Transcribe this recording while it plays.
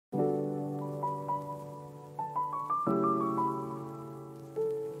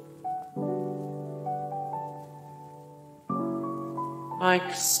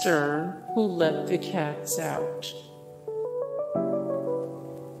Mike Stern, Who Let the Cats Out?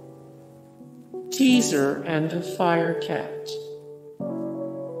 Teaser and the Firecat.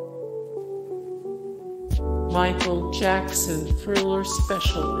 Michael Jackson Thriller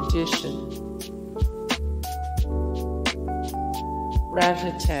Special Edition.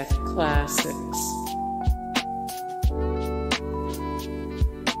 Rat-a-tat Classics.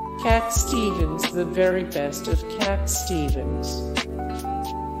 Cat Stevens, the very best of Cat Stevens.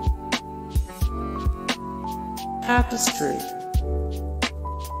 Tapestry.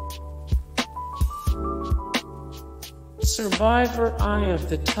 Survivor, Eye of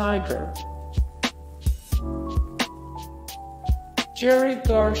the Tiger. Jerry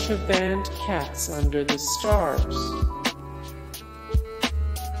Garcia Band, Cats Under the Stars.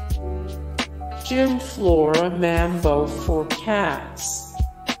 Jim Flora, Mambo for Cats.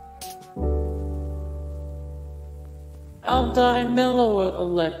 Aldi Mellow,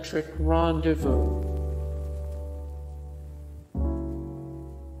 Electric Rendezvous.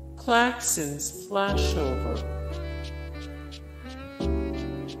 Klaxon's Flashover.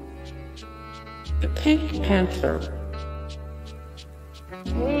 The Pink Panther.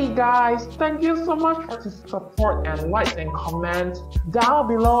 Hey guys, thank you so much for the support and likes and comments down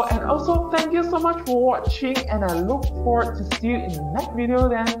below, and also thank you so much for watching, and I look forward to see you in the next video.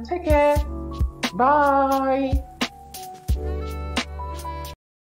 Then take care, bye.